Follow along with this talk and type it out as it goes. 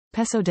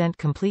Pepsodent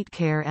Complete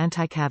Care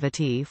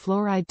Anticavity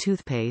Fluoride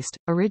Toothpaste,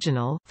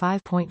 Original,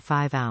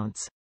 5.5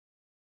 ounce.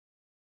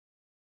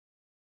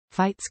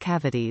 Fights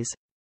cavities.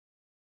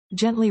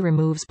 Gently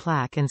removes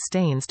plaque and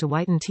stains to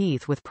whiten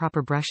teeth with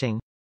proper brushing.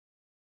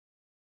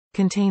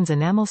 Contains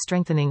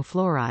enamel-strengthening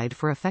fluoride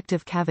for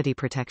effective cavity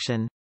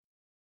protection.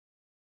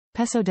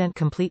 Pepsodent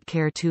Complete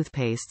Care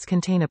toothpastes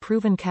contain a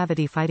proven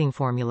cavity-fighting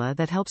formula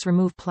that helps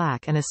remove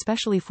plaque and is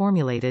specially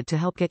formulated to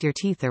help get your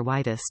teeth their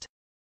whitest.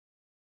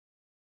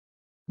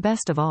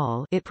 Best of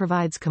all, it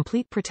provides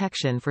complete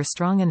protection for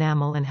strong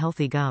enamel and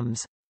healthy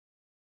gums.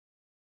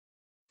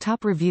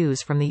 Top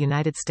reviews from the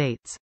United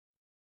States.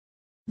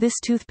 This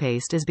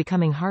toothpaste is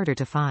becoming harder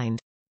to find.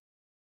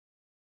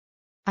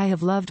 I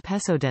have loved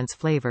Pepsodent's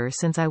flavor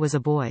since I was a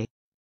boy.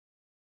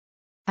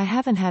 I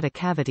haven't had a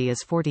cavity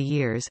as 40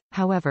 years,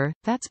 however,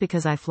 that's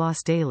because I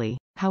floss daily.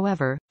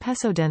 However,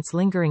 Pepsodent's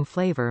lingering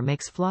flavor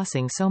makes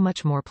flossing so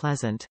much more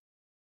pleasant.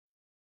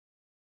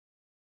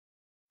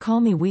 Call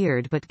me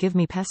weird, but give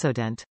me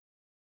Pepsodent.